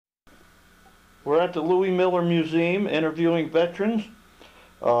We're at the Louis Miller Museum interviewing veterans.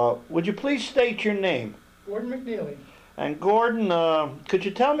 Would you please state your name? Gordon McNeilly. And Gordon, could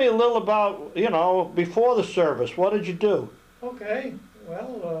you tell me a little about, before the service, what did you do? Okay,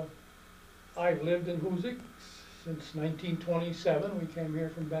 well, I've lived in Hoosick since 1927. We came here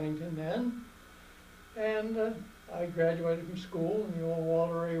from Bennington then. And I graduated from school in the old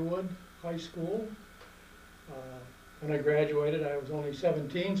Walter A. Wood High School. When I graduated, I was only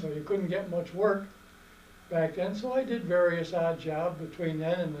 17, so you couldn't get much work back then. So I did various odd jobs between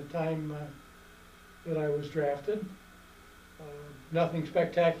then and the time that I was drafted. Nothing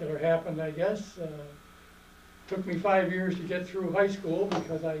spectacular happened, I guess. Took me 5 years to get through high school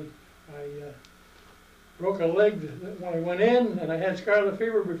because I broke a leg when I went in, and I had scarlet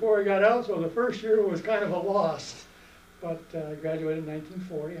fever before I got out, so the first year was kind of a loss. But I graduated in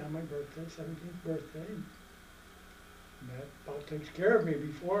 1940 on my birthday, 17th birthday. And that about takes care of me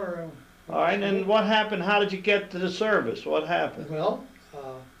before. All right, and what happened? How did you get to the service? What happened? Well,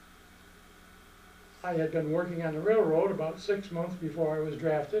 I had been working on the railroad about 6 months before I was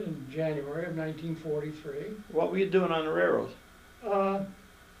drafted in January of 1943. What were you doing on the railroad? I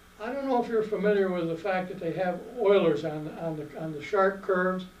don't know if you're familiar with the fact that they have oilers on the sharp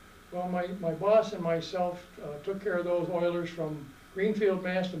curves. Well, my boss and myself took care of those oilers from Greenfield,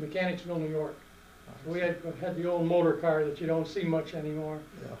 Mass. To Mechanicsville, New York. We had the old motor car that you don't see much anymore.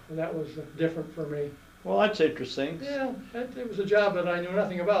 Yeah. And that was different for me. Well, that's interesting. Yeah, it was a job that I knew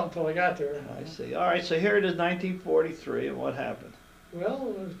nothing about until I got there. I see. All right, so here it is, 1943, and what happened?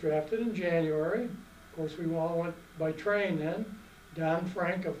 Well, I was drafted in January. Of course, we all went by train then. Don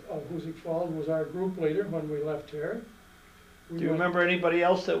Frank of Hoosick Falls was our group leader when we left here. Do you remember anybody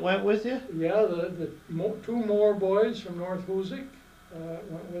else that went with you? Yeah, the two more boys from North Hoosick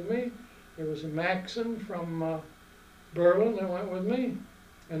went with me. There was a Maxon from Berlin that went with me,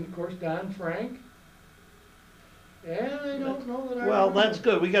 and of course Don Frank. And I don't know that I Well, remember. that's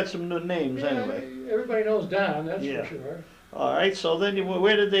good. We got some new names anyway. Everybody knows Don, that's Yeah. for sure. All right, so then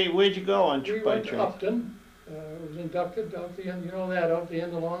where'd you go on We by went to train? Upton. Was inducted out the end, you know that, out the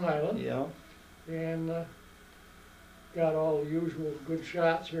end of Long Island. Yeah. And got all the usual good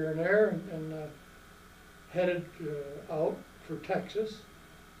shots here and there, and headed out for Texas.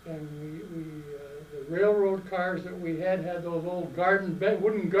 And the railroad cars that we had those old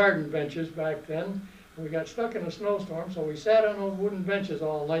wooden garden benches back then. And we got stuck in a snowstorm, so we sat on those wooden benches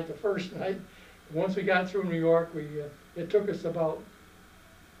all night the first night. Once we got through New York, it took us about,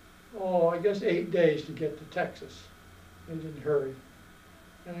 I guess 8 days to get to Texas. We didn't hurry.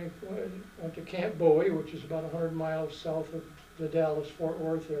 And I went to Camp Bowie, which is about 100 miles south of the Dallas-Fort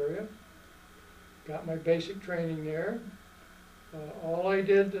Worth area. Got my basic training there. All I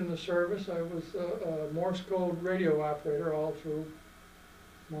did in the service, I was a Morse code radio operator all through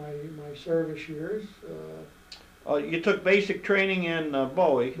my service years. You took basic training in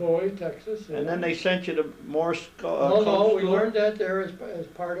Bowie. Bowie, Texas. And then they sent you to Morse code No, we school? learned that there as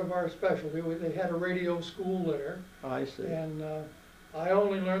part of our specialty. They had a radio school there. I see. And I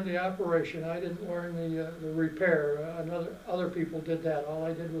only learned the operation. I didn't learn the repair. Other people did that. All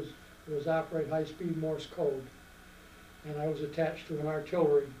I did was operate high-speed Morse code. And I was attached to an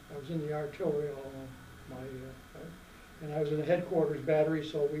artillery. I was in the artillery all and I was in the headquarters battery,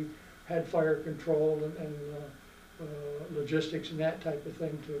 so we had fire control and logistics and that type of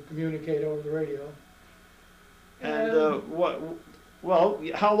thing to communicate over the radio. And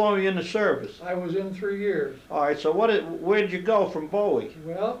how long were you in the service? I was in 3 years. All right, so where did you go from Bowie?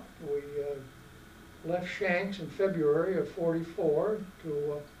 Well, we left Shanks in February of '44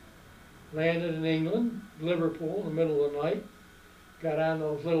 to landed in England, Liverpool, in the middle of the night. Got on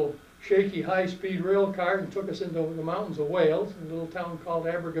those little shaky high-speed rail cars and took us into the mountains of Wales, in a little town called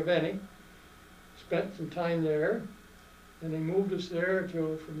Abergavenny. Spent some time there. And they moved us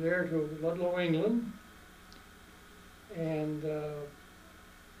from there to Ludlow, England. And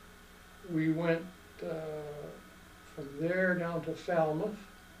we went from there down to Falmouth,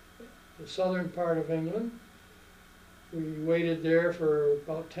 the southern part of England. We waited there for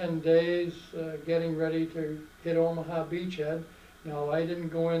about 10 days, getting ready to hit Omaha beachhead. Now, I didn't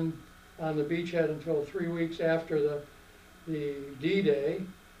go in on the beachhead until 3 weeks after the D-Day.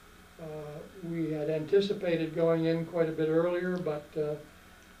 We had anticipated going in quite a bit earlier, but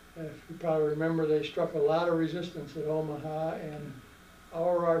if you probably remember, they struck a lot of resistance at Omaha, and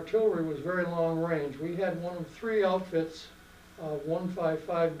our artillery was very long range. We had one of 3 outfits of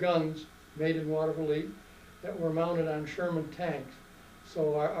 155 guns made in Waterville that were mounted on Sherman tanks.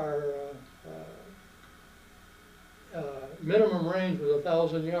 So our minimum range was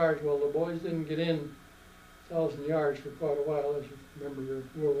 1,000 yards. Well, the boys didn't get in 1,000 yards for quite a while, as you remember your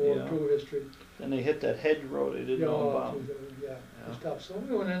World War Yeah. II history. Then they hit that hedgerow they didn't know about. Yeah, Yeah. stuff. So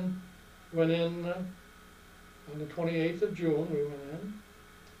we went in on the 28th of June. We went in,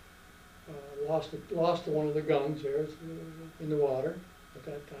 lost one of the guns there in the water at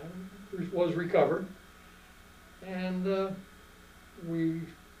that time. Was recovered, and we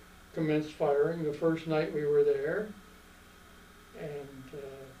commenced firing the first night we were there, and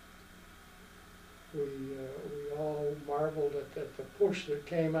we all marveled at the push that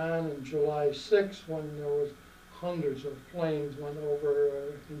came on July 6th, when there was hundreds of planes went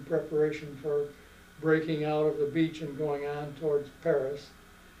over in preparation for breaking out of the beach and going on towards Paris.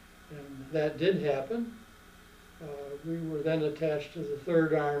 And that did happen. We were then attached to the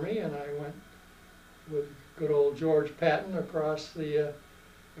Third Army, and I went with good old George Patton across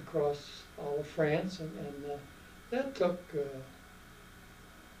all of France, and that took,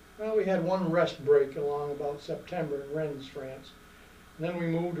 well, we had one rest break along about September in Rennes, France. And then we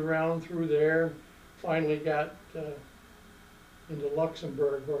moved around through there, finally got into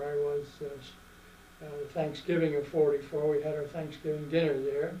Luxembourg, where I was the Thanksgiving of '44. We had our Thanksgiving dinner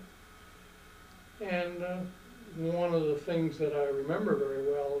there. And one of the things that I remember very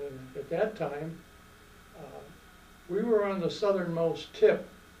well at that time, we were on the southernmost tip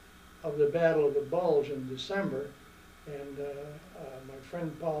of the Battle of the Bulge in December, and my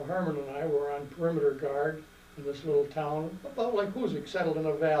friend Paul Herman and I were on perimeter guard in this little town, about like Hoosick, settled in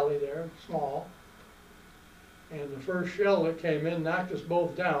a valley there, small. And the first shell that came in knocked us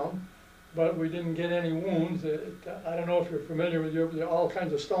both down, but we didn't get any wounds. I don't know if you're familiar with all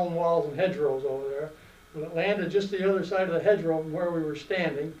kinds of stone walls and hedgerows over there, but it landed just the other side of the hedgerow from where we were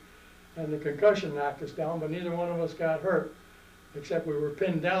standing, and the concussion knocked us down, but neither one of us got hurt, except we were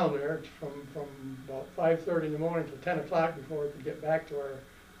pinned down there from about 5:30 in the morning till 10 o'clock before we could get back to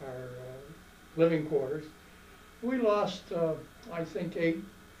our living quarters. We lost, I think,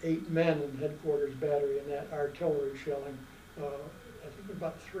 eight men in headquarters battery in that artillery shelling. I think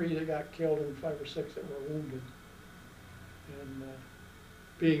about 3 that got killed and 5 or 6 that were wounded. And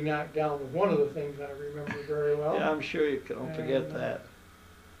being knocked down was one of the things I remember very well. Yeah, I'm sure you don't forget that.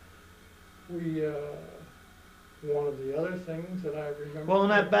 One of the other things that I remember. Well, in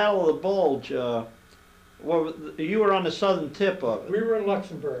that Battle of the Bulge, well, you were on the southern tip of it. We were in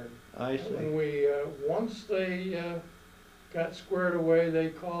Luxembourg. I see. And we, once they got squared away, they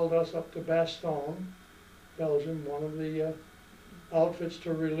called us up to Bastogne, Belgium, one of the outfits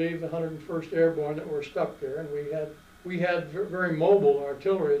to relieve the 101st Airborne that were stuck there. And we had very mobile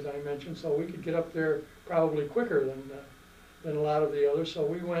artillery, as I mentioned, so we could get up there probably quicker than a lot of the others. So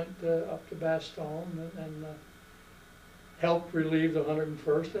we went up to Bastogne and helped relieve the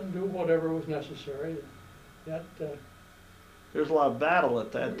 101st and do whatever was necessary. That There was a lot of battle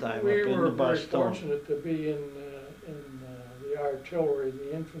at that time we up in were the very Bastogne. fortunate to be in the artillery,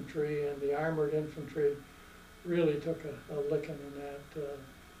 the infantry, and the armored infantry really took a licking in that.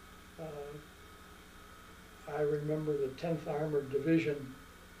 I remember the 10th Armored Division,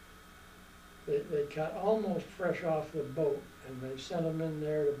 they got almost fresh off the boat, and they sent them in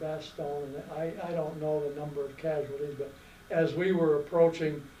there to Bastogne, and I don't know the number of casualties, but as we were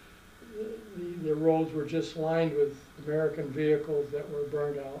approaching, the roads were just lined with American vehicles that were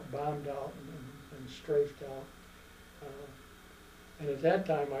burned out, bombed out, and strafed out. And at that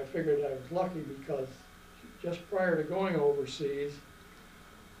time, I figured I was lucky because just prior to going overseas,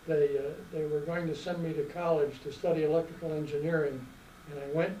 they were going to send me to college to study electrical engineering, and I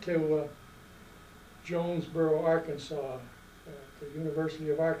went to Jonesboro, Arkansas, the University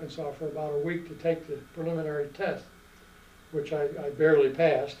of Arkansas, for about a week to take the preliminary test, which I barely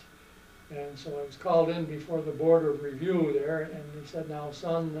passed. And so I was called in before the board of review there, and he said, "Now,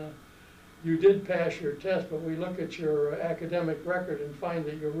 son, you did pass your test, but we look at your academic record and find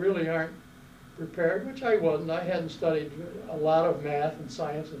that you really aren't prepared," which I wasn't. I hadn't studied a lot of math and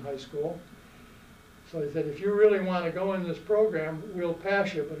science in high school. So he said, "If you really want to go in this program, we'll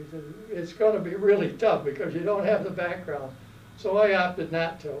pass you," but he said, "It's going to be really tough because you don't have the background." So I opted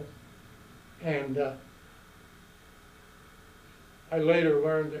not to. And I later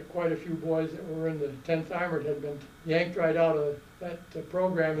learned that quite a few boys that were in the 10th Armored had been yanked right out of that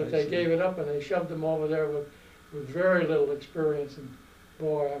program, that they gave it up, and they shoved them over there with very little experience. And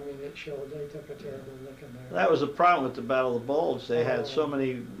boy, I mean, it showed. They took a terrible licking there. That was the problem with the Battle of the Bulge. They had so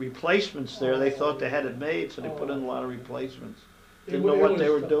many replacements there. They thought they had it made, so they put in a lot of replacements. Didn't know what they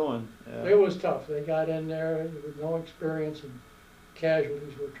were doing. Yeah. It was tough. They got in there with no experience, and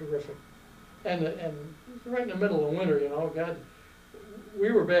casualties were terrific. And right in the middle of winter, you know, God, we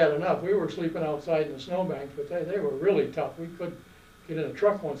were bad enough. We were sleeping outside in the snowbanks, but they were really tough. We could get in a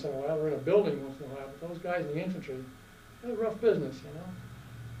truck once in a while or in a building once in a while, but those guys in the infantry, a rough business, you know.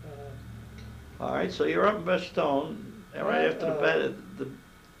 All right, so you're up in Bastogne, and right after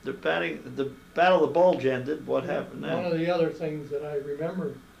the Battle of the Bulge ended, what happened One then? of the other things that I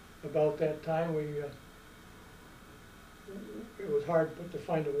remember about that time, it was hard to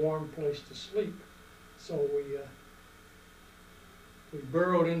find a warm place to sleep, so we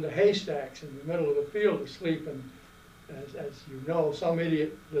burrowed into haystacks in the middle of the field to sleep, and as you know, some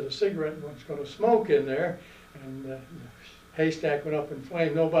idiot lit a cigarette and was going to smoke in there, and the haystack went up in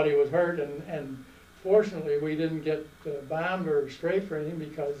flames. Nobody was hurt, and fortunately we didn't get bombed or strafed or anything,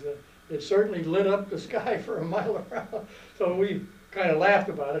 because it certainly lit up the sky for a mile around. So we kind of laughed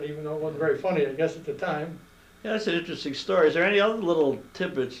about it, even though it wasn't very funny, I guess, at the time. Yeah, that's an interesting story. Is there any other little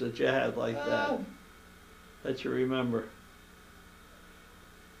tidbits that you had like that you remember?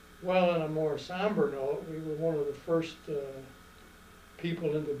 Well, on a more somber note, we were one of the first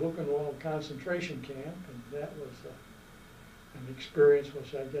people into Buchenwald concentration camp, and that was an experience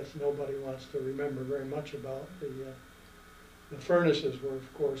which I guess nobody wants to remember very much about. The furnaces were,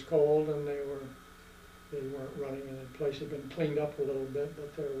 of course, cold, and they weren't running, and the place had been cleaned up a little bit,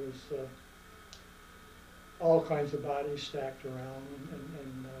 but there was all kinds of bodies stacked around,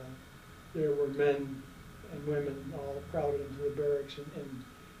 and there were men and women all crowded into the barracks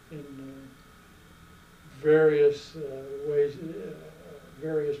in various ways,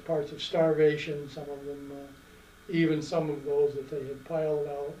 various parts of starvation. Some of them, even some of those that they had piled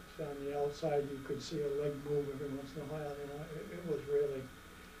out on the outside, you could see a leg move every once in a while. You know, it was really.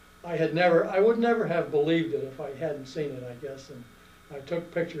 I would never have believed it if I hadn't seen it, I guess. And I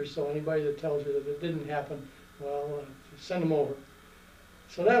took pictures, so anybody that tells you that it didn't happen, well, send them over.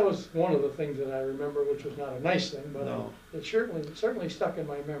 So that was one of the things that I remember, which was not a nice thing, but No. it certainly stuck in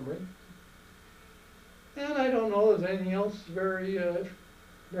my memory. And I don't know if there's anything else very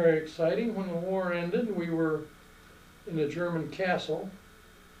exciting. When the war ended, we were in a German castle,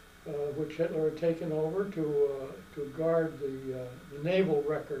 which Hitler had taken over to guard the naval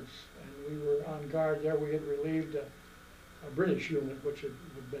records, and we were on guard there. We had relieved a British unit, which had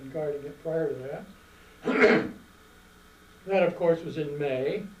been guarding it prior to that. That, of course, was in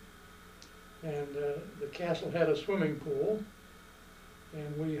May, and the castle had a swimming pool,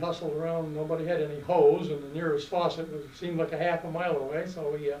 and we hustled around. Nobody had any hose, and the nearest faucet seemed like a half a mile away, so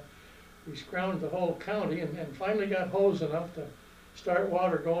we scrounged the whole county and finally got hose enough to start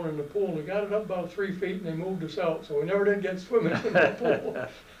water going in the pool, and we got it up about 3 feet, and they moved us out, so we never did get swimming in the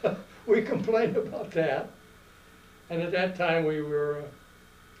pool. We complained about that, and at that time we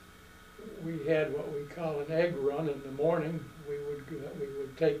had what we call an egg run in the morning. We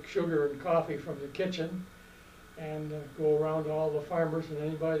would take sugar and coffee from the kitchen and go around to all the farmers, and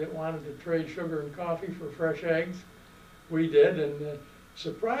anybody that wanted to trade sugar and coffee for fresh eggs, we did. And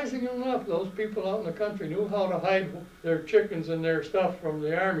surprising enough, those people out in the country knew how to hide their chickens and their stuff from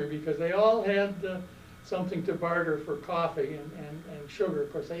the army, because they all had something to barter for coffee and sugar.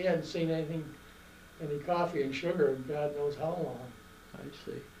 Of course, they hadn't seen any coffee and sugar in God knows how long. I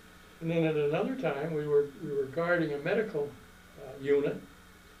see. And then at another time, we were guarding a medical unit,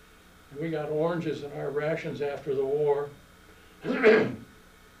 and we got oranges in our rations after the war. And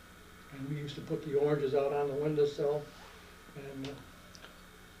we used to put the oranges out on the windowsill. And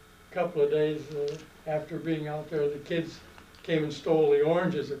a couple of days after being out there, the kids came and stole the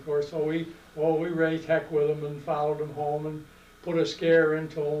oranges, of course. So we raised heck with them and followed them home and put a scare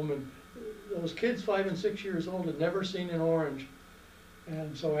into them. And those kids, 5 and 6 years old, had never seen an orange.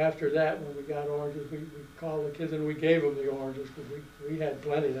 And so after that, when we got oranges, we called the kids and we gave them the oranges, because we had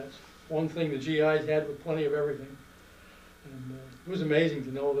plenty. That's one thing the GIs had, with plenty of everything. And it was amazing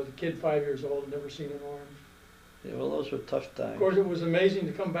to know that a kid 5 years old had never seen an orange. Yeah, well, those were tough times. Of course, it was amazing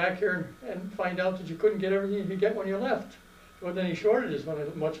to come back here and find out that you couldn't get everything you could get when you left. There wasn't any shortages when I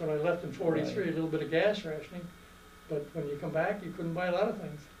left in '43, Right. A little bit of gas rationing. But when you come back, you couldn't buy a lot of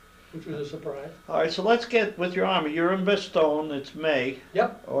things, which was a surprise. All right, so let's get with your army. You're in Bastogne, it's May.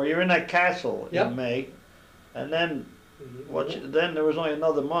 Yep. Or you're in that castle Yep. in May. And then then there was only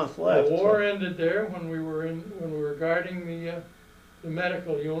another month left. The war ended there when we were guarding the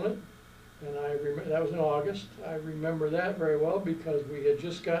medical unit, and I remember that was in August. I remember that very well, because we had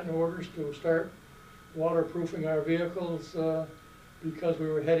just gotten orders to start waterproofing our vehicles because we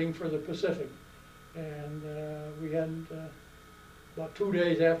were heading for the Pacific, and we hadn't. About 2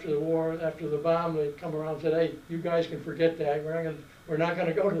 days after the war, after the bomb, they'd come around and said, "Hey, you guys can forget that. We're not going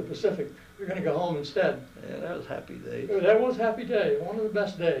to go to the Pacific. We're going to go home instead." Yeah, that was happy days. That was a happy day, one of the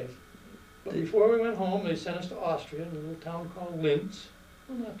best days. But before we went home, they sent us to Austria, in a little town called Linz.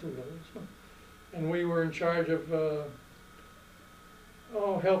 Well, not too little. And we were in charge of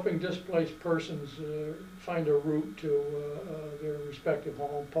helping displaced persons find a route to their respective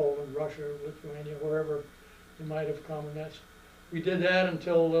home, Poland, Russia, Lithuania, wherever they might have come. And we did that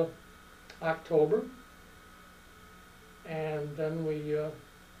until October, and then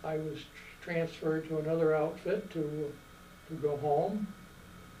I was transferred to another outfit to go home.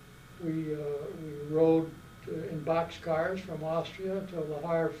 We rode in boxcars from Austria to Le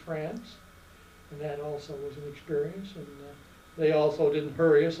Havre, France, and that also was an experience. And they also didn't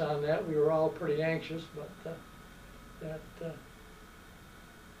hurry us on that. We were all pretty anxious, but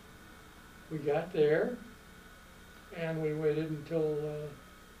we got there, and we waited until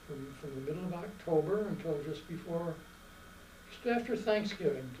from the middle of October until just after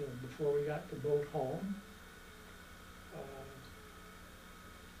Thanksgiving before we got the boat home.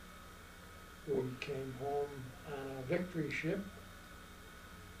 We came home on a Victory ship,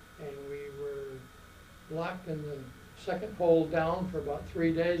 and we were locked in the second hold down for about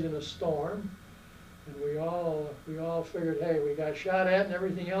 3 days in a storm. And we all figured, hey, we got shot at and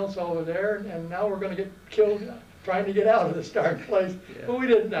everything else over there, and now we're going to get killed trying to get out of this darn place. Yeah. But we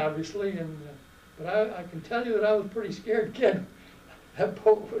didn't, obviously. But I can tell you that I was a pretty scared kid. That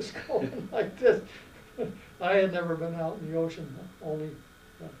boat was going like this. I had never been out in the ocean, only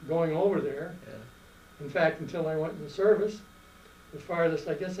going over there. Yeah. In fact, until I went in the service, the farthest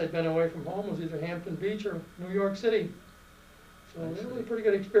I guess I'd been away from home was either Hampton Beach or New York City. So it was a pretty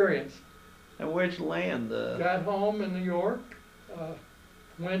good experience. And where'd you land? Got home in New York,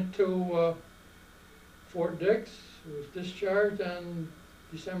 went to Fort Dix, was discharged on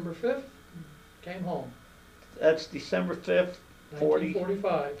December 5th, came home. That's December 5th,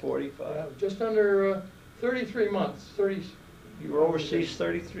 1945. 45. Just under 33 months. You were overseas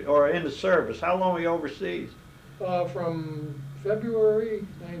 33, or in the service. How long were you overseas? From February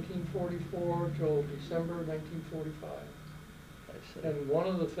 1944 till December 1945. I see. And one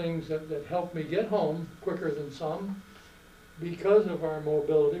of the things that helped me get home quicker than some, because of our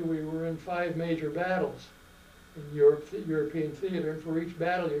mobility, we were in 5 major battles in European theater, and for each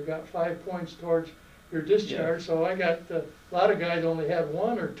battle you got 5 points towards your discharge. Yeah. So I got, a lot of guys only had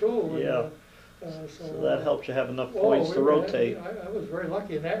 1 or 2. Yeah. So that helps you have enough points to rotate. I was very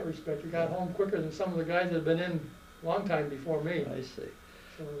lucky in that respect. You got home quicker than some of the guys that had been in a long time before me. I see.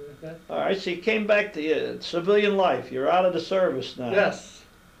 So all right, so you came back to civilian life. You're out of the service now. Yes.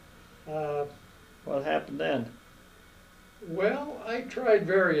 What happened then? Well, I tried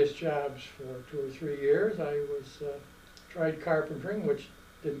various jobs for 2 or 3 years. I tried carpentering, which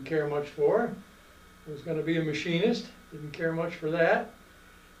didn't care much for. I was going to be a machinist, didn't care much for that.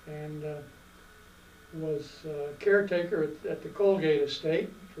 And was caretaker at the Colgate estate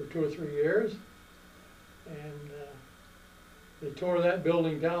for 2 or 3 years, and they tore that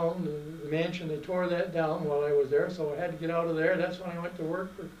building down, the mansion. They tore that down while I was there, so I had to get out of there. That's when I went to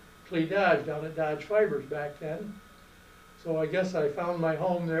work for Clee Dodge down at Dodge Fibers back then. So I guess I found my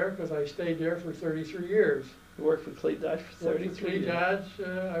home there because I stayed there for 33 years. You worked for Clee Dodge for 33 years? Clee Dodge,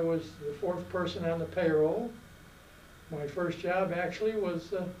 I was the 4th person on the payroll. My first job actually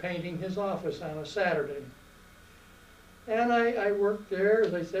was painting his office on a Saturday. And I worked there,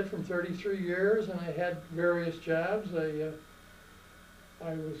 as I said, from 33 years, and I had various jobs. I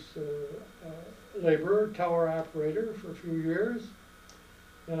was a laborer, tower operator for a few years.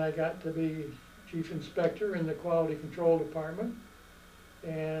 Then I got to be chief inspector in the quality control department.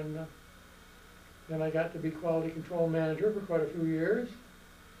 And then I got to be quality control manager for quite a few years.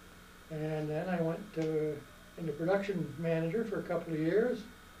 And then I went into production manager for a couple of years,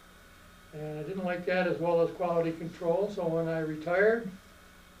 and I didn't like that as well as quality control, so when I retired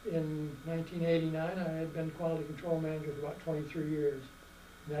in 1989, I had been quality control manager for about 23 years,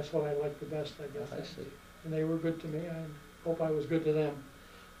 and that's what I liked the best, I guess. I see. And they were good to me. I hope I was good to them.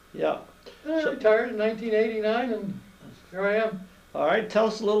 Yeah. And I retired in 1989, and here I am. All right, tell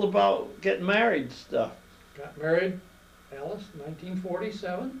us a little about getting married and stuff. Got married, Alice,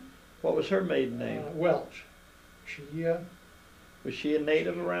 1947. What was her maiden name? Welch. Was she a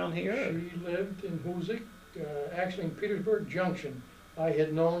native around here? She lived in Hoosick, actually in Petersburg Junction. I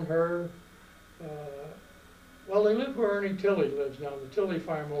had known her, well, they lived where Ernie Tilley lives now, the Tilley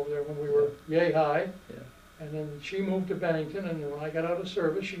farm over there when we were yay high. Yeah. And then she moved to Bennington, and when I got out of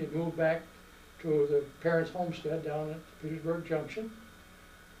service, she had moved back to the parents' homestead down at Petersburg Junction.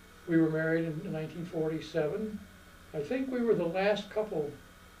 We were married in 1947. I think we were the last couple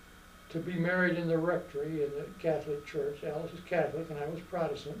to be married in the rectory in the Catholic Church. Alice is Catholic and I was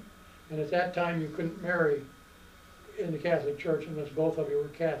Protestant. And at that time you couldn't marry in the Catholic Church unless both of you were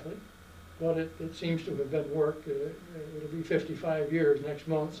Catholic. But it seems to have been worked. It'll be 55 years next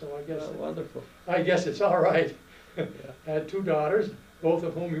month, so I guess wonderful. I guess it's all right. Had two daughters, both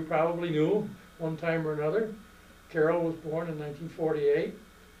of whom you probably knew one time or another. Carol was born in 1948,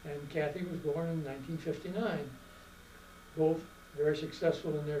 and Kathy was born in 1959. Both very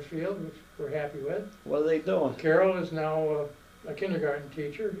successful in their field, which we're happy with. What are they doing? Carol is now a kindergarten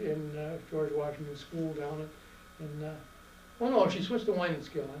teacher in George Washington School down in, oh no, she switched to Wine and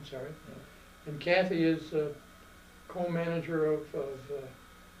Skill, I'm sorry. And Kathy is co-manager of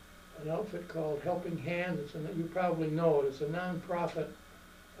an outfit called Helping Hands. You probably know it. It's a non-profit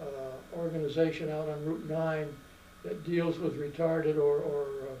organization out on Route 9 that deals with retarded or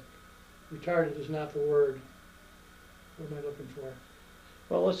retarded is not the word. What am I looking for?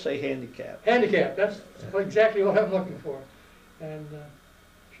 Well, let's say handicap. Handicap, that's exactly what I'm looking for. And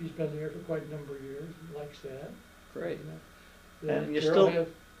she's been there for quite a number of years and likes that. Great. And you Carol still...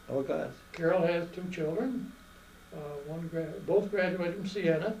 Oh, go ahead. Carol has two children. Both graduated from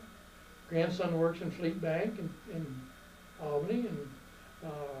Siena. Grandson works in Fleet Bank in Albany,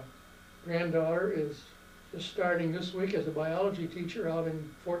 and granddaughter is just starting this week as a biology teacher out in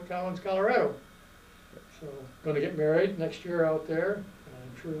Fort Collins, Colorado. So, going to get married next year out there.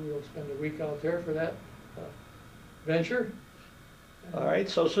 I'm sure we'll spend a week out there for that venture. All right,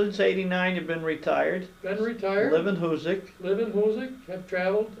 so since '89 you've been retired. Been retired. Live in Hoosick. Live in Hoosick. Have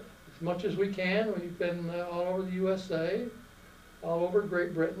traveled as much as we can. We've been all over the USA, all over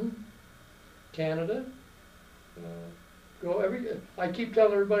Great Britain, Canada. I keep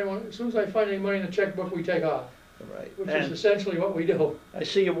telling everybody, as soon as I find any money in the checkbook, we take off. Right. Which is essentially what we do. I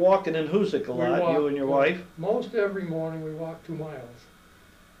see you walking in Hoosick a lot, you and your wife. Most every morning we walk 2 miles.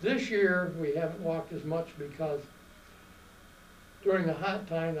 This year we haven't walked as much because during the hot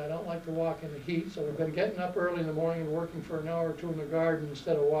times I don't like to walk in the heat, so we've been getting up early in the morning and working for an hour or two in the garden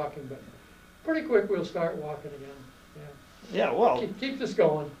instead of walking, but pretty quick we'll start walking again. Yeah, well, keep this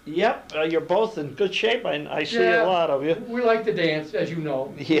going. Yep, you're both in good shape. I see a lot of you. We like to dance, as you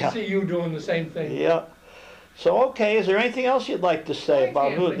know. Yeah. We see you doing the same thing. Yeah. So, okay, is there anything else you'd like to say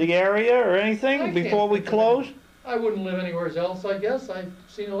about the area or anything before we close? I wouldn't live anywhere else, I guess. I've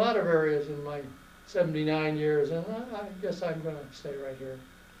seen a lot of areas in my 79 years, and I guess I'm going to stay right here.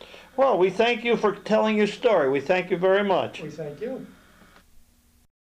 Well, we thank you for telling your story. We thank you very much. We thank you.